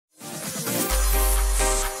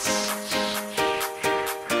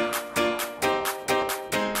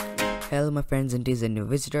my friends and new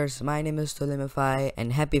visitors. My name is Thuliumify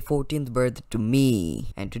and happy 14th birthday to me.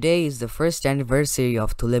 And today is the first anniversary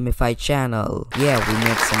of Thuliumify channel. Yeah, we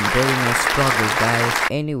made some very nice progress, guys.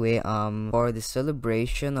 Anyway, for the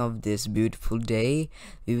celebration of this beautiful day,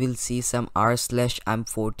 we will see some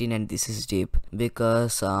r/I'm14 and this is deep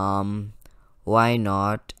because why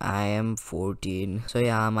not? I am 14. So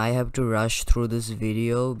yeah, I have to rush through this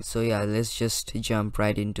video. So yeah, let's just jump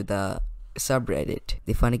right into the subreddit.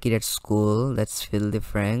 The funny kid at school, that's Phil the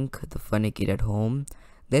Frank. The funny kid at home,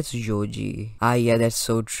 that's Joji. Ah yeah, that's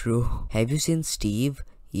so true. Have you seen Steve?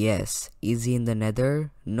 Yes. Is he in the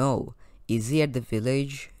nether? No. Is he at the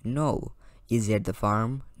village? No. Is he at the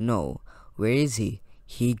farm? No. Where is he?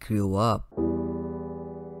 He grew up.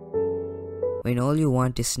 When all you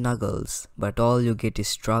want is snuggles, but all you get is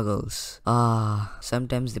struggles. Ah,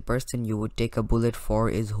 sometimes the person you would take a bullet for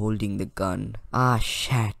is holding the gun. Ah,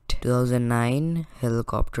 shit. 2009,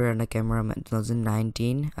 helicopter and a cameraman.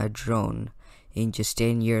 2019, a drone. In just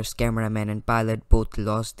 10 years, cameraman and pilot both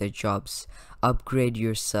lost their jobs. Upgrade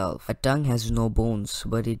yourself. A tongue has no bones,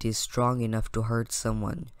 but it is strong enough to hurt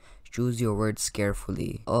someone. Choose your words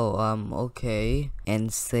carefully. Oh, okay.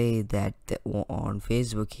 And say that on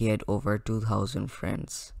Facebook he had over 2,000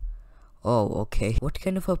 friends. Oh, okay. What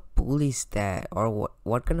kind of a pool is that? Or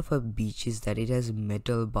what kind of a beach is that? It has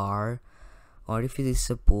metal bar. Or if it is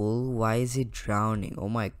a pool, why is it drowning? Oh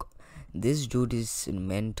my god. This dude is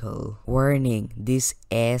mental. Warning, this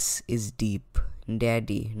ass is deep.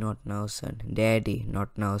 Daddy, not now son. Daddy,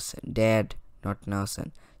 not now son. Dad, not now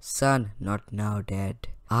son. Son, not now dad.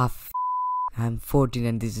 I'm 14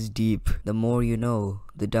 and this is deep. The more you know,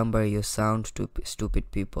 the dumber you sound to stupid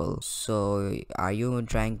people. So, are you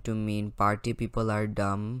trying to mean party people are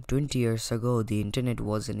dumb? 20 years ago, the internet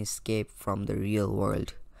was an escape from the real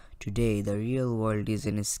world. Today, the real world is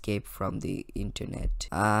an escape from the internet.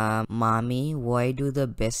 Mommy, why do the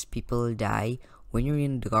best people die? When you're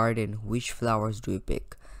in the garden, which flowers do you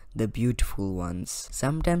pick? The beautiful ones.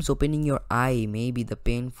 Sometimes opening your eye may be the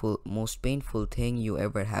most painful thing you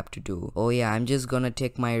ever have to do. Oh yeah, I'm just gonna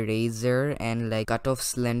take my razor and like cut off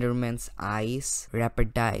Slenderman's eyes. Rapper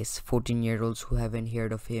dies. 14-year-olds who haven't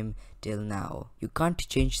heard of him till now. You can't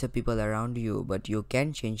change the people around you, but you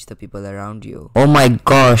can change the people around you. Oh my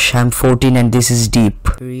gosh, I'm 14 and this is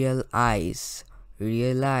deep. Realize.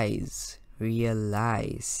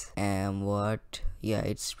 And what? Yeah,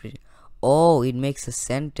 it's pretty. Oh, it makes a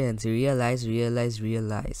sentence. Realize.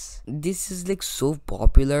 This is like so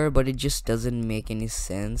popular, but it just doesn't make any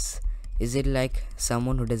sense. Is it like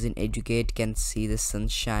someone who doesn't educate can see the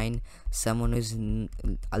sunshine? Someone who's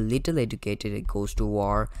a little educated goes to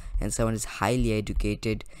war, and someone who's highly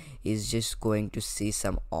educated is just going to see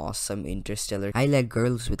some awesome interstellar. I like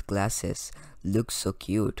girls with glasses. Looks so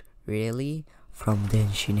cute. Really? From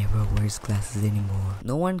then, she never wears glasses anymore.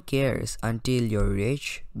 No one cares until you're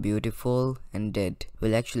rich, beautiful, and dead.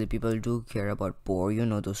 Well, actually, people do care about poor. You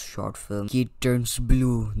know those short films. Kid turns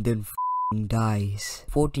blue, then dies.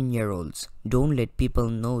 14-year-olds, don't let people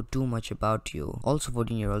know too much about you. Also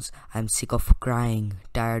 14-year-olds, I'm sick of crying,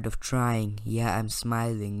 tired of trying. Yeah, I'm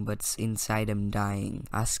smiling, but inside I'm dying.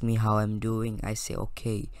 Ask me how I'm doing, I say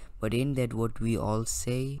okay. But ain't that what we all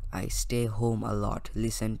say? I stay home a lot,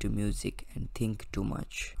 listen to music, and think too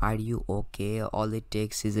much. Are you okay? All it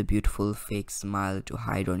takes is a beautiful fake smile to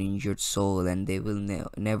hide an injured soul, and they will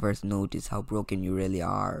never notice how broken you really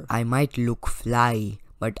are. I might look fly,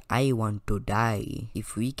 but I want to die.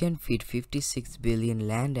 If we can feed 56 billion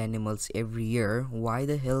land animals every year, why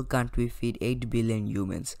the hell can't we feed 8 billion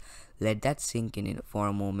humans? Let that sink in for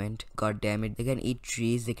a moment. God damn it. They can eat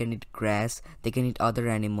trees, they can eat grass, they can eat other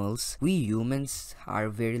animals. We humans are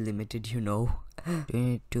very limited, you know.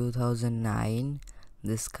 2009,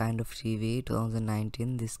 this kind of TV.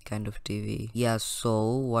 2019, this kind of TV. Yeah,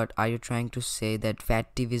 so what are you trying to say? That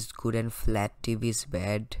fat TV is good and flat TV is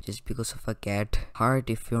bad just because of a cat? Heart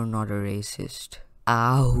if you're not a racist.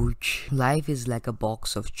 Ouch. Life is like a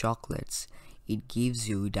box of chocolates. It gives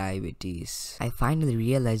you diabetes. I finally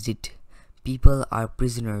realized it. People are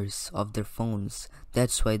prisoners of their phones.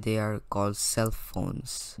 That's why they are called cell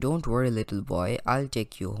phones. Don't worry, little boy. I'll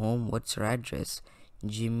take you home. What's your address?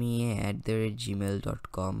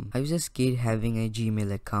 Jimmy@gmail.com. I was a kid having a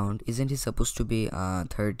Gmail account. Isn't he supposed to be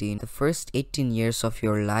 13? The first 18 years of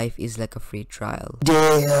your life is like a free trial.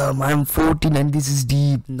 Damn, I'm 14 and this is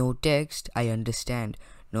deep. No text, I understand.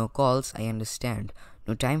 No calls, I understand.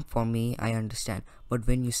 No time for me, I understand. But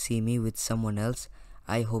when you see me with someone else,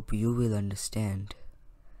 I hope you will understand.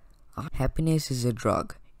 Happiness is a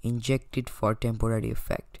drug, injected for temporary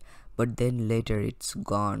effect, but then later it's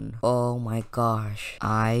gone. Oh my gosh,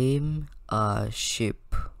 I'm a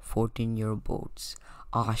ship 14-year boats.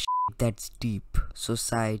 Ah, that's deep.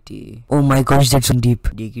 Society. Oh my gosh, that's so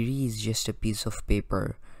deep. Degree is just a piece of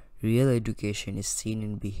paper. Real education is seen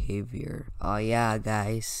in behavior. Oh yeah,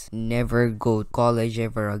 guys. Never go to college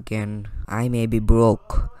ever again. I may be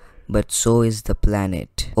broke, but so is the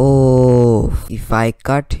planet. Oh, if I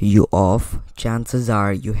cut you off, chances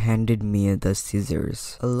are you handed me the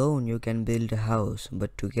scissors. Alone you can build a house,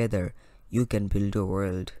 but together you can build a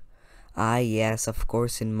world. Ah yes, of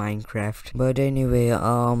course, in Minecraft. But anyway,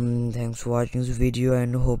 thanks for watching this video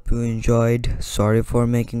and hope you enjoyed. Sorry for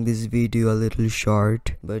making this video a little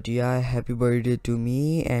short, but yeah, happy birthday to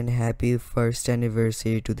me and happy first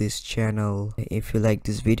anniversary to this channel. If you like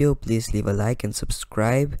this video, please leave a like and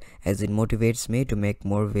subscribe, as it motivates me to make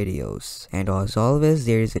more videos. And as always,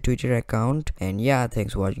 there is a Twitter account. And yeah,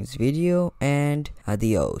 thanks for watching this video and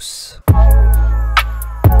adios.